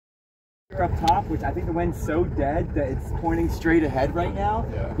Up top, which I think the wind's so dead that it's pointing straight ahead right now,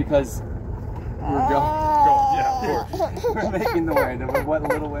 because we're we're making the wind and what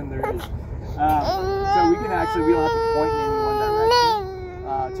little wind there is. So we don't have to point in any one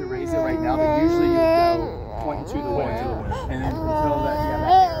direction to raise it right now, but usually you'll go pointing to the wind, and then until that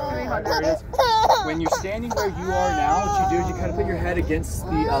area is. When you're standing where you are now, what you do is you kind of put your head against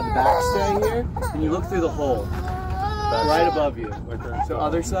the backstay here, and you look through the hole. Right above you. So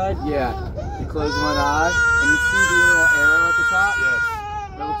other side, you close one eye, and you see the little arrow at the top? Yes.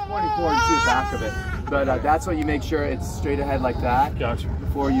 It looks pointing forward, you see the back of it. But that's what you make sure it's straight ahead like that. Gotcha.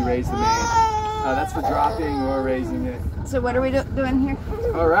 Before you raise the main. That's for dropping or raising it. So what are we doing here?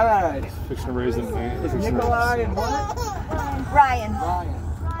 All right. Fixing to raise the main. It's Nikolai and what? Ryan.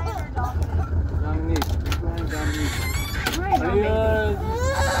 Dominique.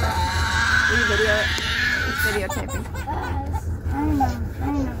 Videotaping.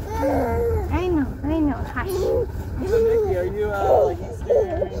 I know. Hush. So Nikki, are you like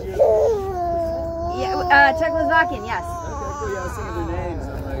Eastern? Yeah, Czechoslovakian, yes. Okay, cool. Yeah, I was thinking their names.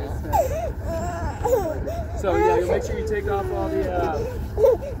 I'm like, so yeah, you'll make sure you take off all the.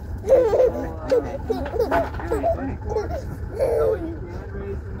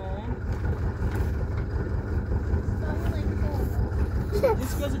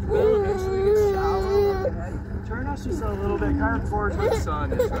 Just because it's will eventually get shallow. Turn us just a little bit, kind of towards where the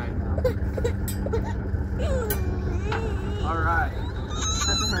sun is right now. All right.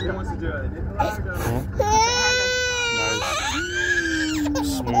 Who wants to do it? Nikolai or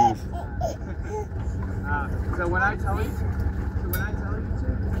Nice. Smooth. So when I tell you to, you're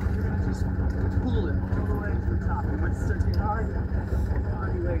gonna just pull it all the way to the top. And once it starts getting hard,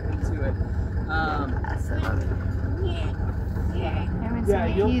 body weight into it.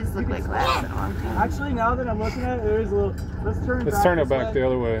 He's looked like that in a long time. Actually, now that I'm looking at it, there is a little. Let's turn it back the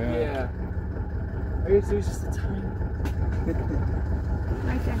other way. Yeah. Okay, so it's just a tiny.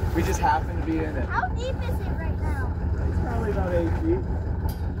 Right there. We just happen to be in it. How deep is it right now? It's probably about 8 feet.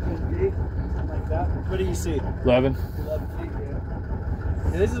 10 feet, something like that. What do you see? 11. 11 feet,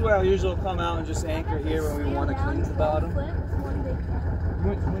 yeah. And this is where I usually come out and just anchor here when we want to clean the bottom. You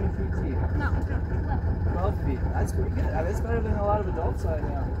went 20 feet deep. No, 12 feet. That's pretty good. That's better than a lot of adults I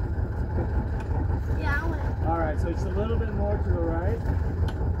know. yeah, I went. All right, so it's a little bit more to the right.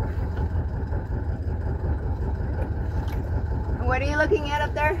 What are you looking at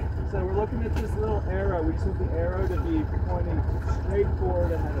up there? So we're looking at this little arrow. We just want the arrow to be pointing straight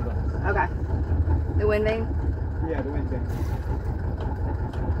forward ahead of us. Okay. The wind vane? Yeah, the wind vane.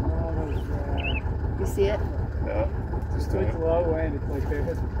 You see it? Yeah. It's low wind. It's like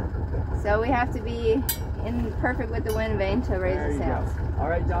this. So we have to be in perfect with the wind vane to raise the sails. All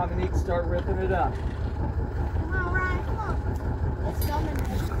right, Dominique, start ripping it up. Come on, Ryan, come on. It's Dominic.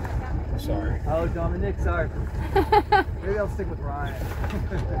 Sorry. Oh, Dominic, sorry. Maybe I'll stick with Ryan.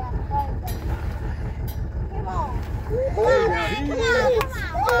 Come on. There you go.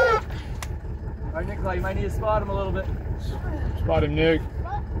 All right, Nikolai, you might need to spot him a little bit. Spot him, Nick.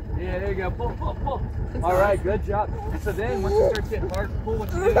 Yeah, there you go. Pull. All right, good job. And so then, once it starts getting hard to pull,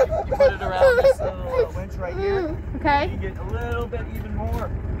 what you do is you put it around this little winch right here. Okay. And you get a little bit even more.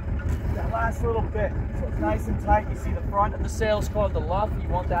 That last little bit. So it's nice and tight. You see the front of the sail is called the luff. You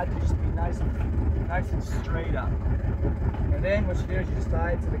want that to just be nice and straight up. And then what you do is you just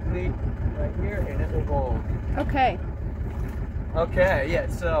tie it to the cleat right here, and it will roll. Okay. Okay, yeah,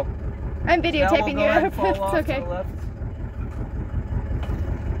 so I'm videotaping you. It's okay. To the left.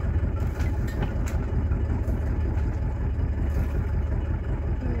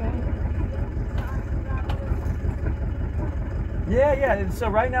 Yeah, and so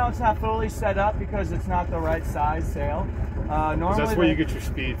right now it's not fully set up because it's not the right size sail. Normally that's where you get your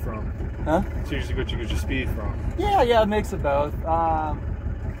speed from. Huh? It's usually what you get your speed from. Yeah, a mix of both.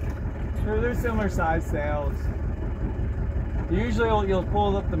 They're similar size sails. Usually you'll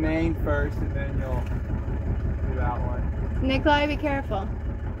pull up the main first and then you'll do that one. Nikolai, be careful.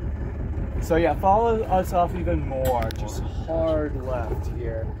 So yeah, follow us off even more. Just hard left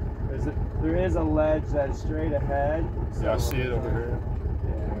here. There is a ledge that is straight ahead. So yeah, I see it over here.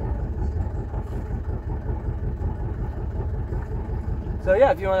 Yeah. So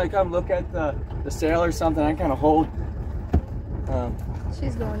yeah, if you want to come look at the sail or something, I kind of hold.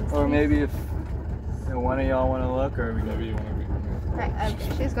 She's going to Or sleep. maybe if one of y'all want to look, or maybe you want to be. Right,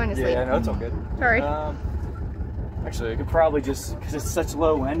 she's going to sleep. Yeah, no, it's all good. Sorry. Actually, I could probably just, because it's such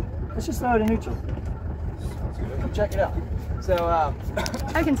low wind, let's just throw it in neutral. Come check it out. So,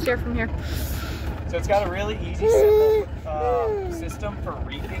 I can steer from here. So it's got a really easy, simple system for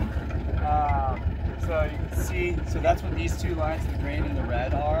reefing. So you can see, so that's what these two lines, the green and the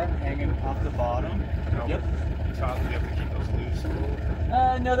red, are hanging pulling it off the bottom. No. Yep. Top, you have to keep those loose a little.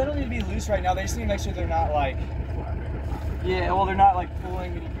 No, they don't need to be loose right now. They just need to make sure they're not like, yeah, well, they're not like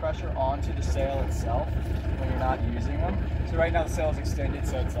pulling any pressure onto the sail itself when you're not using them. So right now the sail is extended,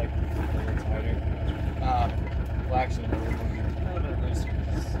 so it's like a little tighter. Well, actually, a little bit looser.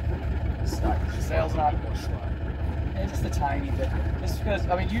 The sail's not more slack. It's just a tiny bit. Just because,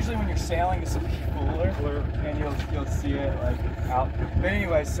 I mean, usually when you're sailing, it's a bit cooler, and you'll see it like out. But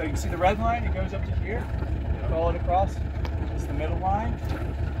anyways, so you can see the red line. It goes up to here. Follow it across. Just the middle line,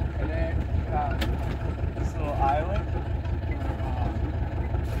 and then this little islet.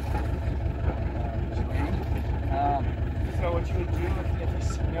 So what you would do if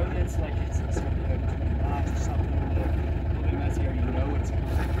you know that it's like it's between knots or something a little bit messy, or you know it's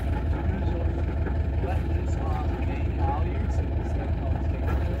coming, you'll let loose on the main halyards, so this stuff called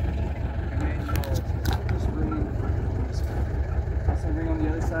sailboat, and then you'll just ring this way. Also ring on the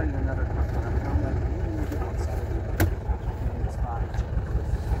other side and another on that one side of the spot.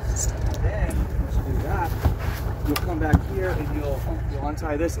 And then once you do that, you'll come back here and you'll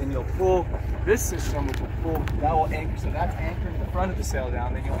untie this and you'll pull this system, which will pull, that will anchor, so that's anchoring the front of the sail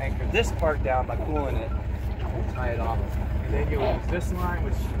down, then you'll anchor this part down by pulling it and tie it off. And then you'll use this line,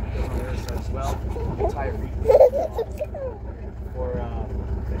 which goes on the other side as well, you'll tie it for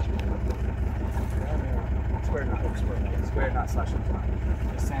square, not slash and fly.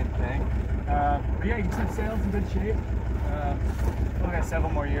 The same thing. But yeah, you can see the sail's in good shape. Only got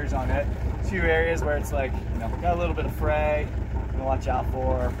several more years on it. A few areas where it's like, you know, got a little bit of fray. To watch out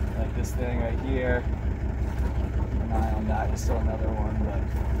for, like this thing right here. Keep an eye on that. There's still another one, but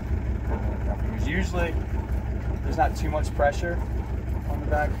usually there's not too much pressure on the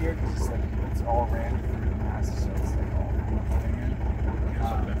back here because it's like it's all ran through the mast, so it's like all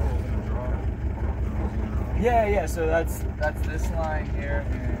yeah. So that's this line here,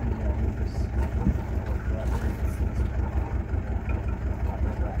 and this.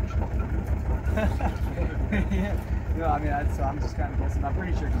 Yeah. No, I mean, so I'm just kind of guessing. I'm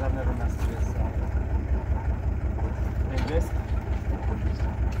pretty sure because I've never messed with this. So. And this.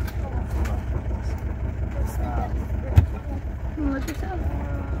 Look yourself.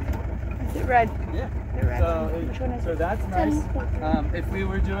 Is it red? Yeah. They're red. Which one is So that's nice. If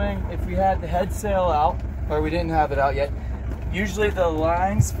we had the head sail out, or we didn't have it out yet, usually the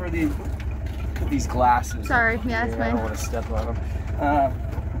lines for these glasses. Sorry, yeah, it's I mine. don't want to step on them.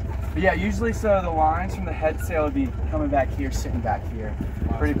 But yeah, usually so the lines from the head sail would be coming back here, sitting back here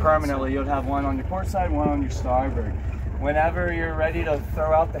pretty permanently. You'll have one on your port side, one on your starboard. Whenever you're ready to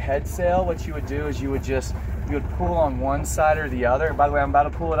throw out the head sail, what you would do is you would pull on one side or the other. By the way, I'm about to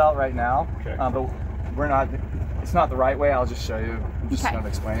pull it out right now, okay. But it's not the right way. I'll just show you. I'm just kind of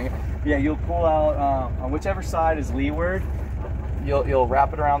explaining it. Yeah, you'll pull out on whichever side is leeward. You'll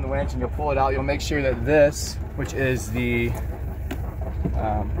wrap it around the winch and you'll pull it out. You'll make sure that this, which is the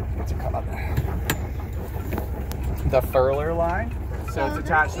what's it called? The furler line. So it's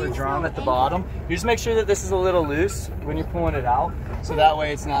attached to the drum at the bottom. You just make sure that this is a little loose when you're pulling it out, so that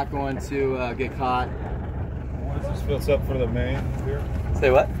way it's not going to get caught. What is this? What's up for the main here?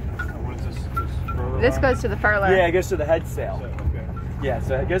 Say what? What is this? Furler This line? goes to the furler. Yeah, it goes to the head sail. So, okay. Yeah,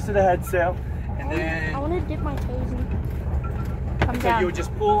 so it goes to the head sail, and then I want to dip my toes in. Come so down. you would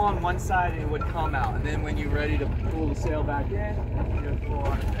just pull on one side and it would come out, and then when you're ready to pull the sail back in, you would pull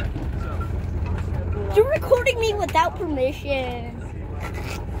on it there. So, You're recording me without permission.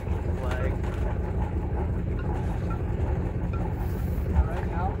 like, right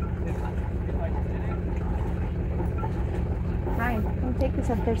now, if I did it. Ryan, can you take this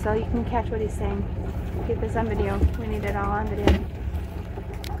up there so you can catch what he's saying? Get this on video. We need it all on video.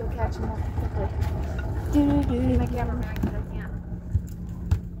 Go catch him up quickly. My camera.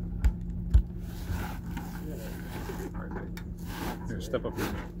 Here, step up here.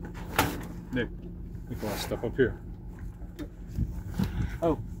 Nick, you want to step up here?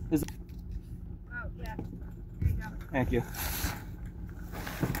 Oh, is it? Oh, yeah. There you go. Thank you.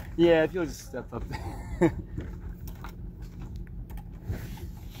 Yeah, if you'll just step up there.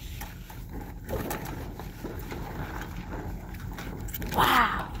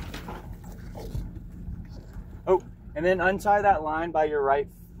 Wow. Oh, and then untie that line by your right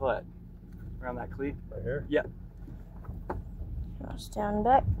foot. Around that cleat. Right here? Yep. Stand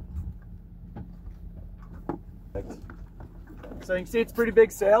back. So you can see it's a pretty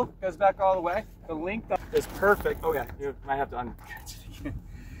big sail. Goes back all the way. The length is perfect. Oh yeah, you might have to uncatch it again.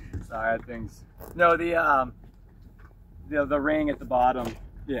 Sorry, that thing's. No, the ring at the bottom.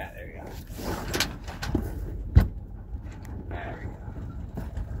 Yeah, there you go. There we go.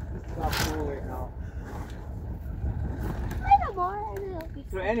 Stop pulling now. I don't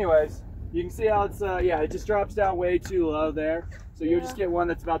So anyways, you can see how it's, yeah, it just drops down way too low there. So you'll just get one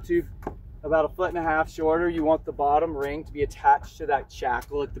that's about 1.5 feet shorter. You want the bottom ring to be attached to that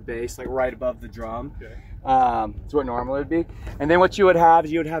shackle at the base, like right above the drum. Okay. That's what normally would be. And then what you would have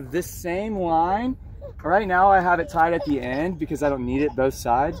is you would have this same line. Right now I have it tied at the end because I don't need it both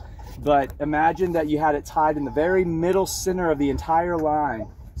sides. But imagine that you had it tied in the very middle center of the entire line.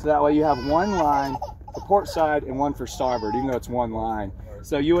 So that way you have one line for port side and one for starboard, even though it's one line.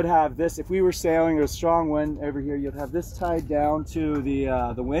 So you would have this, if we were sailing with a strong wind over here, you'd have this tied down to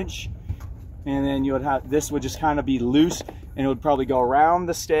the winch. And then you would have, this would just kind of be loose, and it would probably go around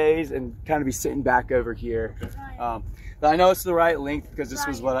the stays and kind of be sitting back over here. But I know it's the right length because this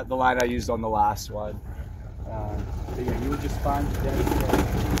was the line I used on the last one. But yeah, you would just find the dead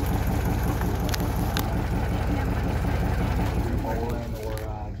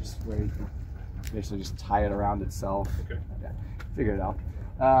or just where you can basically just tie it around itself. Okay. Yeah, figure it out.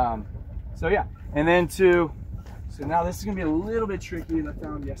 So yeah, and then so now this is gonna be a little bit tricky that I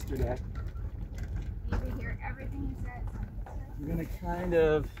found yesterday. You can hear everything he says. I'm gonna kind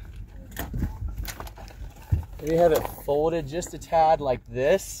of maybe have it folded just a tad like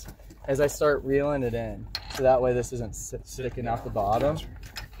this as I start reeling it in. So that way this isn't sticking out the bottom.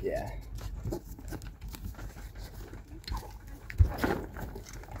 Yeah.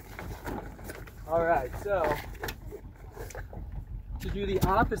 All right, so to do the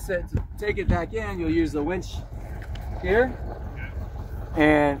opposite, to take it back in, you'll use the winch here.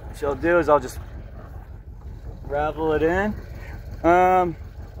 And what I'll do is I'll just ravel it in.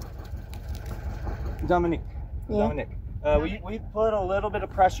 Dominique, we put a little bit of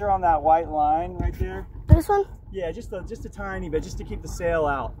pressure on that white line right there. This one? Yeah, just a tiny bit, just to keep the sail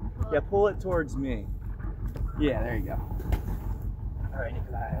out. Yeah, pull it towards me. Yeah, there you go. All right,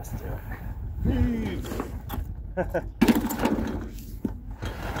 Nikolai, let's do it.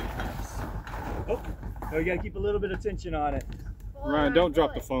 Oh, you gotta keep a little bit of tension on it. Ryan, don't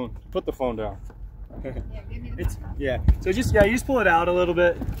drop the phone. Put the phone down. So you just pull it out a little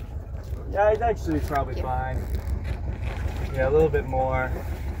bit. Yeah, it's actually probably fine. Yeah, a little bit more.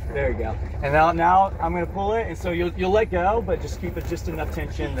 There you go. And now I'm gonna pull it, and so you'll let go, but just keep it just enough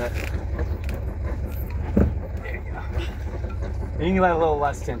tension that. There you go. And you can let a little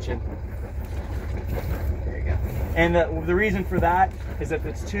less tension. There you go. And the reason for that is if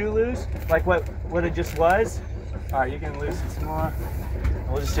it's too loose, like what it just was. All right, you can loosen some more.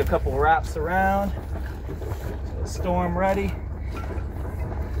 We'll just do a couple wraps around. So storm ready.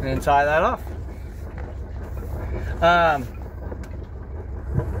 And then tie that off.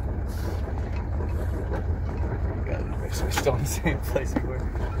 So we're still in the same place we were.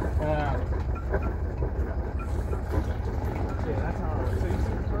 Yeah, that's how it works. So you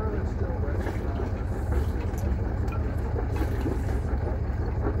see the further still working.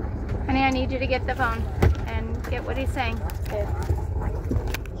 Honey, I need you to get the phone and get what he's saying.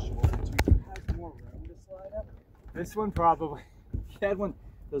 This one probably, if you had one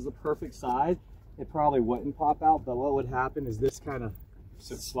that was the perfect size, it probably wouldn't pop out, but what would happen is this kind of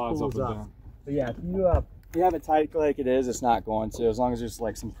slides up and down. But yeah, if you have it tight like it is, it's not going to, as long as there's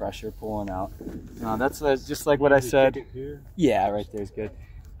like some pressure pulling out. That's just like what I said. Yeah, right there's good.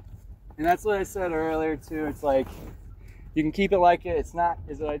 And that's what I said earlier too. It's like, you can keep it like it. It's not,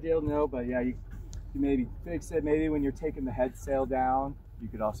 is it ideal? No, but yeah, you maybe fix it. Maybe when you're taking the head sail down, you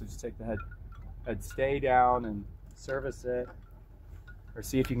could also just take the head stay down and service it, or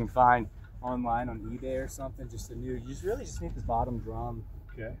see if you can find online on eBay or something just you really just need this bottom drum.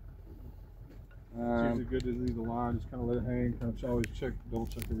 Okay. It's usually good to leave the line, just kind of let it hang, kind of always double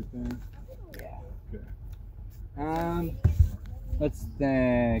check everything. Yeah. Okay. Let's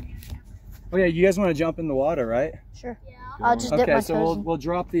think. Oh yeah, you guys want to jump in the water, right? Sure. Yeah. I'll just dip my Okay, so toes in. we'll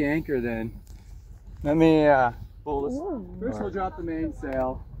drop the anchor then. Let me first we'll drop the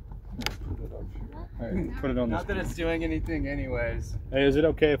mainsail. All right, put it on Not this. that it's doing anything anyways. Hey, is it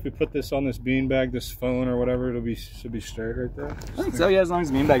okay if we put this on this beanbag, this phone or whatever? Should be straight right there. I think so, yeah, as long as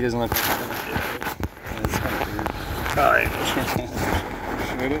the beanbag doesn't look it's kind of weird. All right.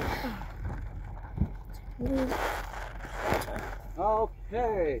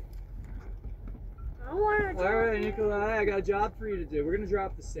 Okay. Alright, Nikolai, I got a job for you to do. We're going to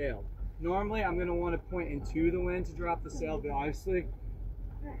drop the sail. Normally, I'm going to want to point into the wind to drop the sail, but honestly,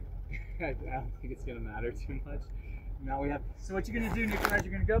 I don't think it's going to matter too much. Now we have. So what you're going to do, Nikolai,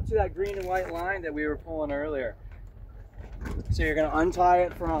 you're going to go up to that green and white line that we were pulling earlier. So you're going to untie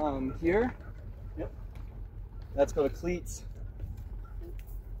it from here. Yep. That's called the cleats.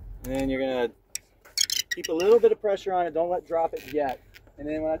 And then you're going to keep a little bit of pressure on it. Don't drop it yet. And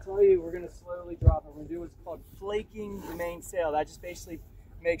then when I tell you we're going to slowly drop it, we're going to do what's called flaking the mainsail. That just basically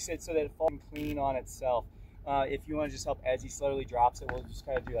makes it so that it falls clean on itself. If you want to just help as he slowly drops it, we'll just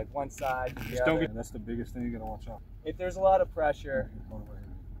kind of do like one side. Just don't get, that's the biggest thing you got to watch out. If there's a lot of pressure.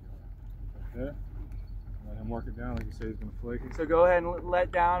 Okay. Let him work it down like you say he's going to flake it. So go ahead and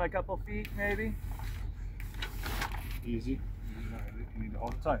let down a couple feet maybe. Easy. You need to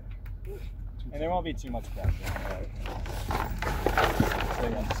hold it tight. And there won't be too much pressure. So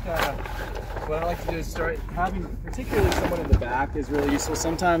yeah, just kind of, what I like to do is start having, particularly someone in the back is really useful.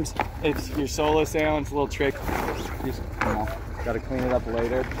 Sometimes if you're solo sailing, it's a little trick. You just, got to clean it up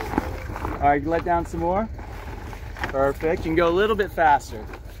later. All right, let down some more. Perfect. You can go a little bit faster.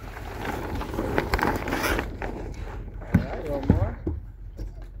 All right, a little more.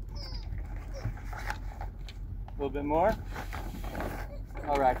 A little bit more.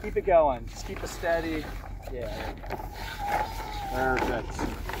 All right, keep it going. Just keep it steady. Yeah. Perfect.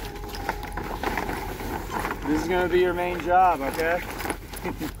 This is going to be your main job, okay?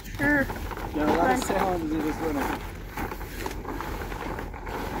 Sure. Got a lot of sailing to do this winter.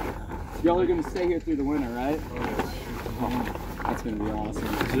 Y'all are going to stay here through the winter, right? Oh, that's going to be awesome.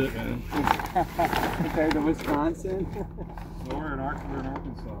 That's it, man. Compared to Wisconsin? Well, we're in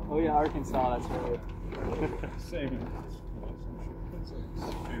Arkansas. Oh yeah, Arkansas, that's right. Same.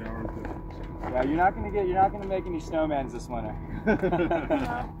 8 hours difference. Yeah, you're not gonna make any snowmans this winter.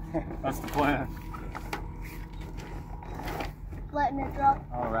 That's the plan. Letting it drop.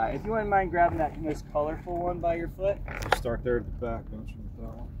 All right, if you wouldn't mind grabbing that most colorful one by your foot. Start there at the back, don't you, with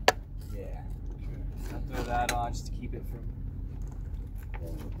that one? Yeah. I'll throw that on just to keep it from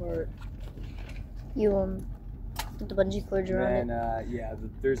falling apart. You put the bungee cords around it. Yeah,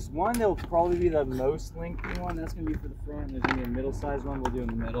 there's one that'll probably be the most lengthy one. That's gonna be for the front. There's gonna be a middle-sized one. We'll do in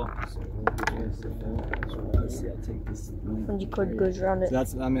the middle. So let's see. I'll take this. Bungee cord goes around it. So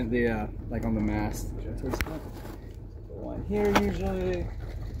that's I'm at the like on the mast. The one here usually.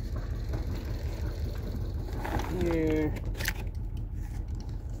 Here.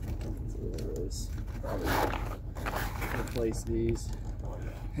 Replace these.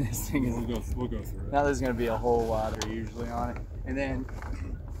 This thing is. We'll go through it. Now there's going to be a whole lot usually on it, and then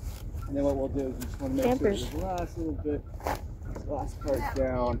what we'll do is we just want to make sure this last little bit, this last part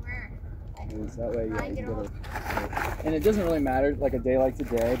down. And that way, yeah, you can get it. And it doesn't really matter like a day like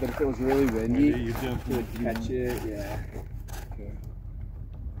today, but if it was really windy, you could catch it. Yeah. Okay.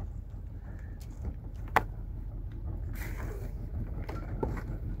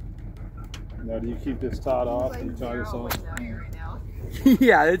 Now, do you keep this tied off? Do you tie this off?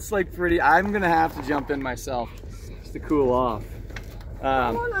 Yeah, it's like pretty. I'm gonna have to jump in myself just to cool off.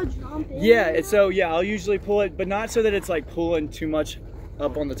 I wanna jump in. Yeah, so yeah, I'll usually pull it, but not so that it's like pulling too much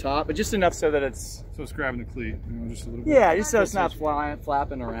up on the top, but just enough so that it's. So it's grabbing the cleat, you know, just a little bit. Yeah, just so it's not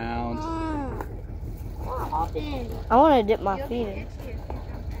flapping around. Hop in. I wanna dip my feet in.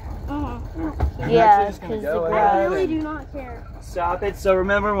 Yeah, because I really do not care. Stop it. So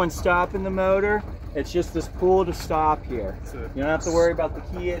remember, when stopping the motor, it's just this pull to stop here. You don't have to worry about the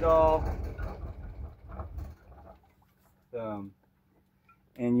key at all.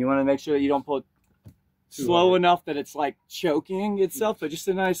 And you want to make sure that you don't pull it slow enough that it's like choking itself, but just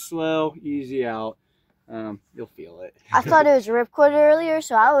a nice, slow, easy out. You'll feel it. I thought it was ripcord earlier,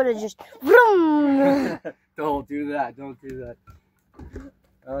 so I would have just. Don't do that. Don't do that.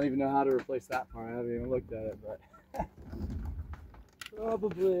 I don't even know how to replace that part. I haven't even looked at it, but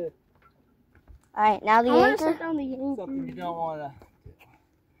probably. All right, now the anchor. Something you don't want to.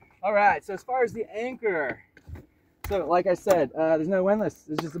 All right. So as far as the anchor, so like I said, there's no windlass.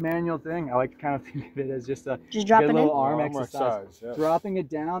 It's just a manual thing. I like to kind of think of it as just a drop good it little in. arm exercise. Yes. Dropping it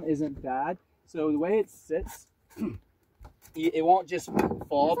down isn't bad. So the way it sits, it won't just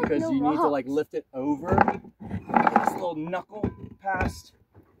fall because you need to like lift it over. Get this little knuckle past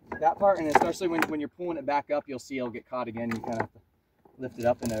that part, and especially when you're pulling it back up, you'll see it'll get caught again. You kind of have to lift it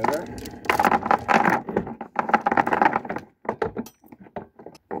up and over.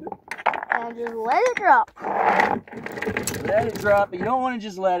 And just let it drop. Let it drop, but you don't want to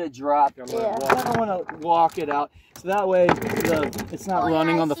just let it drop. You don't want to walk it out. So that way it's not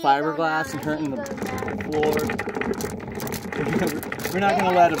running on the fiberglass and hurting the floor. We're not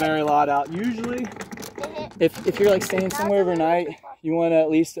going to let a very lot out. Usually, if you're like staying somewhere overnight, you want to at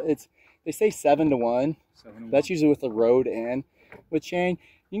least, they say 7 to 1. That's usually with the rode and with chain.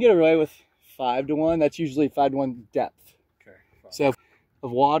 You can get away with 5 to 1. That's usually 5 to 1 depth. Okay. So of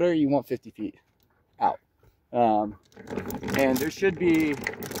water, you want 50 feet out. And there should be,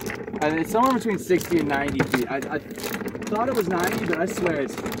 it's somewhere between 60 and 90 feet. I thought it was 90, but I swear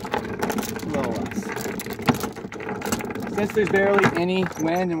it's a little less. since there's barely any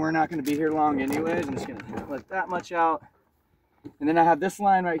wind and we're not going to be here long anyways, I'm just going to let that much out. And then I have this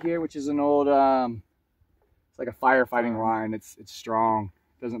line right here, which is an old, it's like a firefighting line. It's strong,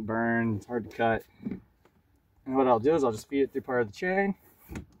 doesn't burn, it's hard to cut. And what I'll do is I'll just feed it through part of the chain.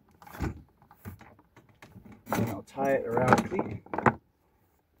 And I'll tie it around the cleat.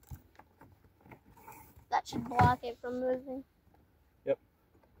 That should block it from moving. Yep.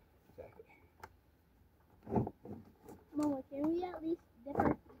 Exactly. Mama, can we at least dip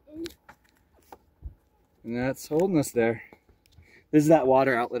our feet in? And that's holding us there. This is that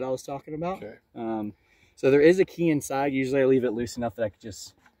water outlet I was talking about. Okay. So there is a key inside. Usually I leave it loose enough that I could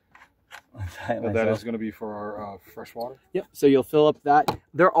just untie it myself. That is going to be for our fresh water? Yep. So you'll fill up that.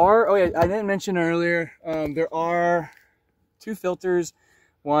 There are, oh yeah, I didn't mention earlier, there are 2 filters.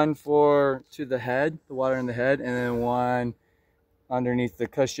 One to the head, the water in the head, and then one underneath the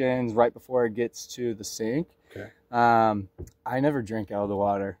cushions right before it gets to the sink. Okay. I never drink out of the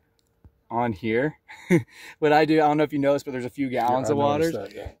water on here. What I do, I don't know if you noticed, but there's a few gallons of water.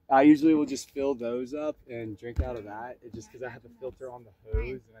 I usually will just fill those up and drink out of that. It's just because I have a filter on the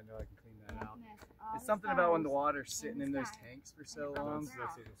hose and I know I can clean that out. It's something about when the water's sitting in those tanks for so long.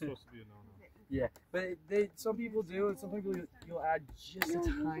 That's supposed to be a no-no. Yeah, but some people do, and some people you'll add just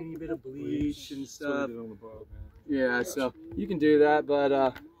a tiny bit of bleach and stuff. Yeah, so you can do that,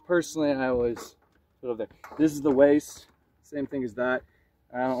 but personally, I always put it up there. This is the waste, same thing as that.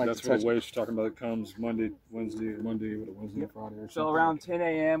 I don't like to touch. That's what the waste you're talking about. It comes Monday, Wednesday, and Friday. Or so around 10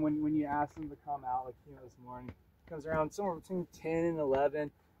 a.m. when you ask them to come out, like this morning, it comes around somewhere between 10 and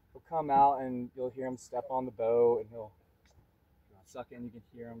 11. He'll come out and you'll hear him step on the boat, and he'll suck in. You can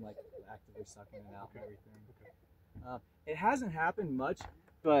hear him like actively sucking it out and everything. It hasn't happened much,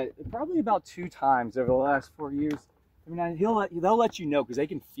 but probably about 2 times over the last 4 years. I mean, they'll let you know because they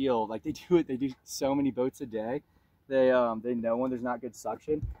can feel like they do it. They do so many boats a day. They know when there's not good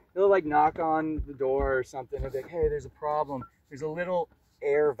suction. They'll like knock on the door or something and be like, hey, there's a problem. There's a little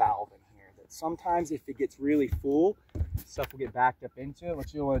air valve in here that sometimes if it gets really full, stuff will get backed up into it.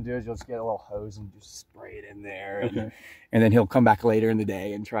 What you'll want to do is you'll just get a little hose and just spray it in there. And then he'll come back later in the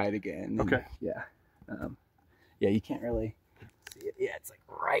day and try it again. And, okay. Yeah. Yeah, you can't really see it. Yeah, it's like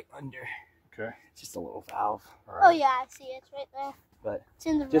right under. Okay. It's just a little valve. Right. Oh yeah, I see it. It's right there. But it's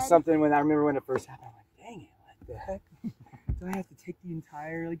in the just something when I remember when it first happened, I'm like, dang it. The heck? Do I have to take the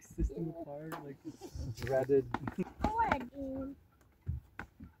entire like system apart? Like it's dreaded.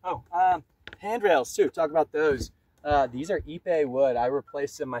 Oh, handrails too. Talk about those. These are Ipe wood. I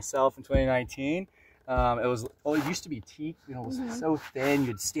replaced them myself in 2019. It used to be teak. You know, it was so thin.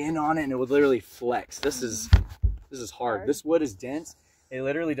 You'd stand on it and it would literally flex. This is hard. This wood is dense. It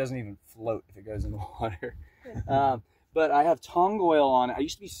literally doesn't even float if it goes in the water. But I have tongue oil on it. I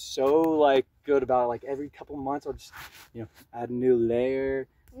used to be so like good about it. Like every couple months I'll just, add a new layer.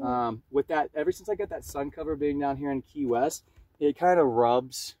 With that, ever since I got that sun cover being down here in Key West, it kind of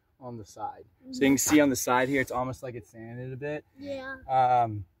rubs on the side. So you can see on the side here, it's almost like it's sanded a bit. Yeah.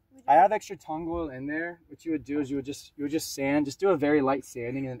 I have extra tongue oil in there. What you would do is you would just sand, just do a very light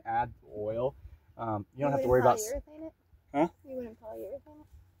sanding and then add oil. You don't have to worry about. Huh? You wouldn't polyurethane it?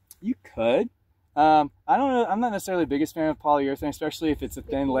 You could. I don't know. I'm not necessarily the biggest fan of polyurethane, especially if it's a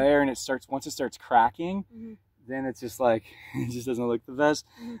thin layer and once it starts cracking, then it's just like it just doesn't look the best.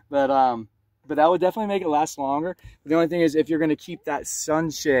 But that would definitely make it last longer. But the only thing is, if you're going to keep that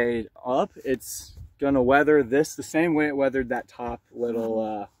sunshade up, it's going to weather this the same way it weathered that top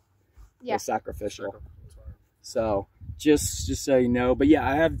little sacrificial. So just so you know. But yeah,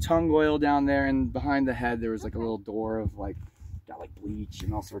 I have tongue oil down there, and behind the head there was like a little door of like. Got like bleach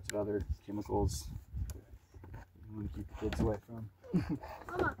and all sorts of other chemicals you want to keep the kids away from.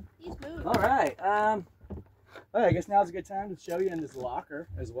 Mama, he's moving. All right. I guess now's a good time to show you in this locker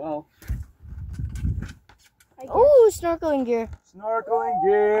as well. Oh, snorkeling gear. Snorkeling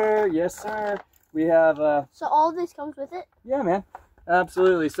gear, yes sir. We have. So all of this comes with it? Yeah, man.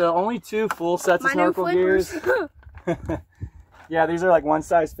 Absolutely. So only 2 full sets of snorkel gears. Yeah, these are like one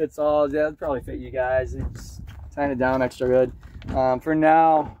size fits all. Yeah, it'd probably fit you guys. Just tying it down extra good. For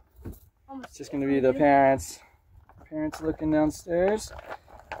now, it's just going to be the parents looking downstairs.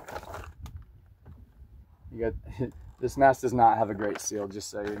 You got this mask does not have a great seal, just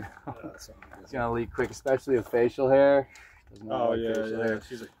so you know. It's going to leak quick, especially with facial hair. Oh yeah.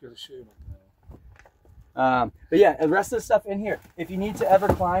 She's a shame. But yeah, the rest of the stuff in here. If you need to ever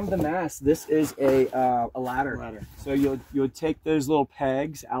climb the mast, this is a ladder. So you would take those little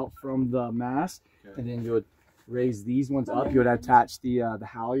pegs out from the mast, and then you would raise these ones up. You would attach the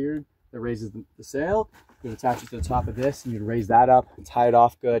halyard that raises the sail. You would attach it to the top of this, and you'd raise that up and tie it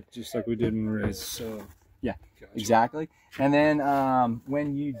off good. Just like we did when we raised. Yeah. Exactly. And then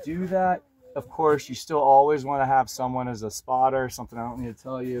when you do that, of course, you still always want to have someone as a spotter. Something I don't need to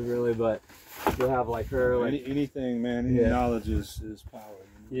tell you really, but you'll have like her. Like, anything, man. Any knowledge is power.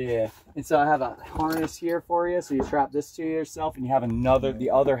 Yeah. And so I have a harness here for you. So you strap this to yourself, and you have the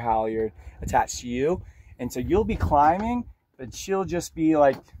other halyard attached to you. And so you'll be climbing, but she'll just be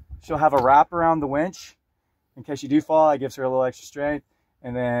like, she'll have a wrap around the winch in case you do fall. It gives her a little extra strength,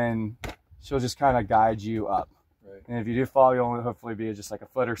 and then she'll just kind of guide you up. Right. And if you do fall, you'll only hopefully be just like a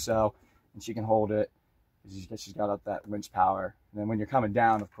foot or so, and she can hold it. She's got up that winch power. And then when you're coming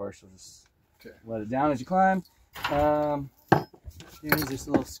down, of course, you'll just let it down as you climb. Here's this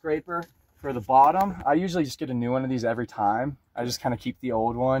little scraper for the bottom. I usually just get a new one of these every time. I just kind of keep the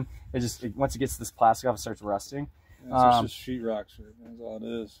old one. Once it gets this plastic off, it starts rusting. Yeah, it's just sheetrock strip. That's all it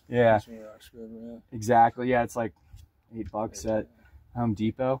is. Yeah. Sheetrock strip, yeah. Exactly. Yeah, it's like $8 at Home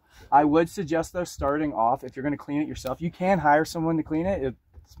Depot. I would suggest though, starting off, if you're going to clean it yourself, you can hire someone to clean it.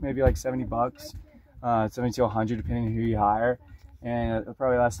 It's maybe like $70, 70 to 100 depending on who you hire, and it'll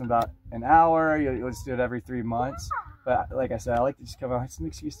probably last them about an hour. You'll just do it every 3 months. But like I said, I like to just come out. It's an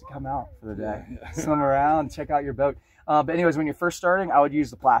excuse to come out for the day, swim around, check out your boat. But anyways, when you're first starting, I would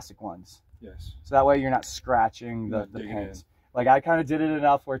use the plastic ones. Yes. So that way you're not scratching the pins. Like I kind of did it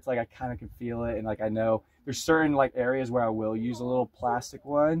enough where it's like I kind of can feel it, and like I know there's certain like areas where I will use a little plastic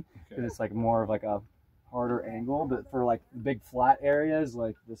one because it's like more of like a harder angle. But for like big flat areas,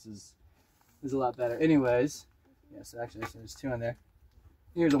 like this is a lot better. Anyways, yeah. So actually, there's two in there.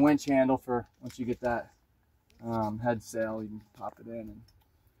 Here's a winch handle for once you get that head sail, you can pop it in. And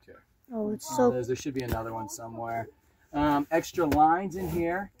oh, it's so. There should be another one somewhere. Extra lines in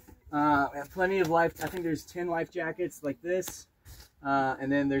here. We have plenty of life. I think there's 10 life jackets like this.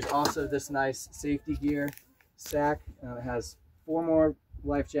 And then there's also this nice safety gear sack. It has 4 more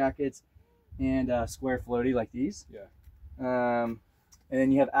life jackets and a square floaty like these. Yeah. And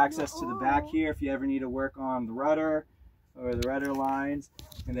then you have access to the back here if you ever need to work on the rudder or the rudder lines.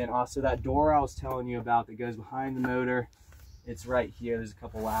 And then also that door I was telling you about that goes behind the motor. It's right here. There's a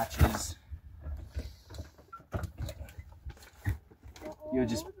couple latches. You'll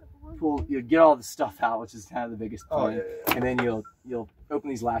just you'll get all the stuff out, which is kind of the biggest point. And then you'll open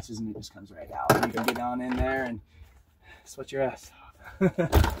these latches and it just comes right out. And you can get down in there and sweat your ass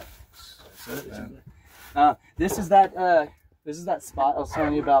off. This is that spot I was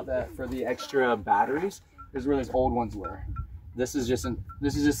telling you about that for the extra batteries. This is where those old ones were. This is just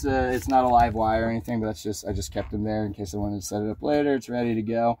it's not a live wire or anything, but I just kept them there in case I wanted to set it up later. It's ready to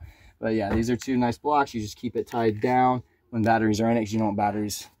go. But yeah, these are 2 nice blocks. You just keep it tied down when batteries are in it, because you don't want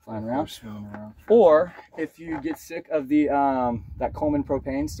batteries flying around. Or if you get sick of the that Coleman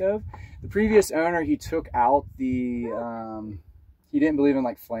propane stove, the previous owner, he took out the he didn't believe in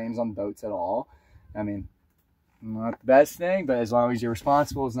like flames on boats at all. I mean, not the best thing, but as long as you're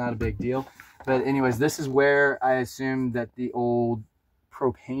responsible, it's not a big deal. But anyways, this is where I assumed that the old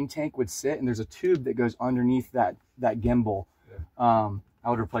propane tank would sit, and there's a tube that goes underneath that gimbal. I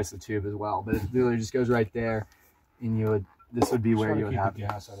would replace the tube as well, but it literally just goes right there. And this would be where you would have the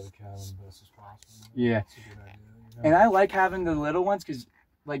gas out of the cabin as best as possible. Yeah. That's a good idea, you know? And I like having the little ones because,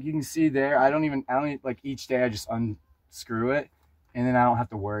 like you can see there, I don't even like each day I just unscrew it, and then I don't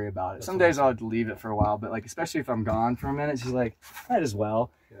have to worry about it. Some days I'll leave it for a while, but like especially if I'm gone for a minute, it's just like might as well.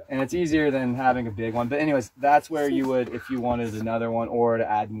 Yeah. And it's easier than having a big one. But anyways, that's where you would if you wanted another one or to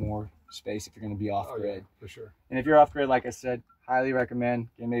add more space if you're going to be off grid. Yeah, for sure. And if you're off grid, like I said, highly recommend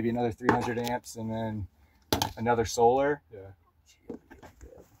getting maybe another 300 amps and then another solar. Yeah.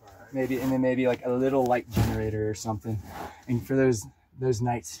 Maybe like a little light generator or something. And for those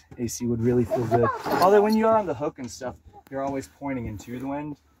nights, AC would really feel good. Although when you are on the hook and stuff, you're always pointing into the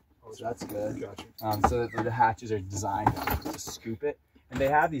wind, so that's good. Gotcha. So the hatches are designed to scoop it, and they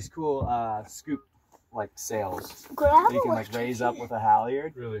have these cool scoop like sails that you can like raise up with a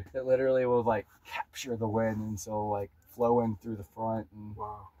halyard. Really? That literally will like capture the wind, and so like flow in through the front. And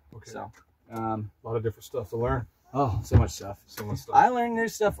wow. Okay. So. A lot of different stuff to learn. Oh, so much stuff. So much stuff. I learn new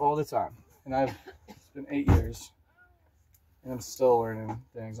stuff all the time, and it's been 8 years, and I'm still learning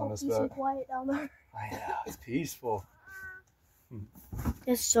things on this boat. It's so quiet down there. I know, it's peaceful.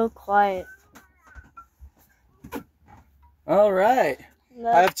 It's so quiet. All right,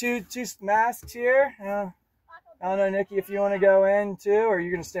 I have two masks here. I don't know, Nikki, if you want to go in too, or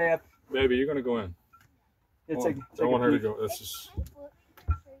you're gonna stay up. Baby, you're gonna go in. I want her to go. That's just.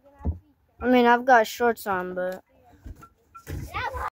 I mean, I've got shorts on, but.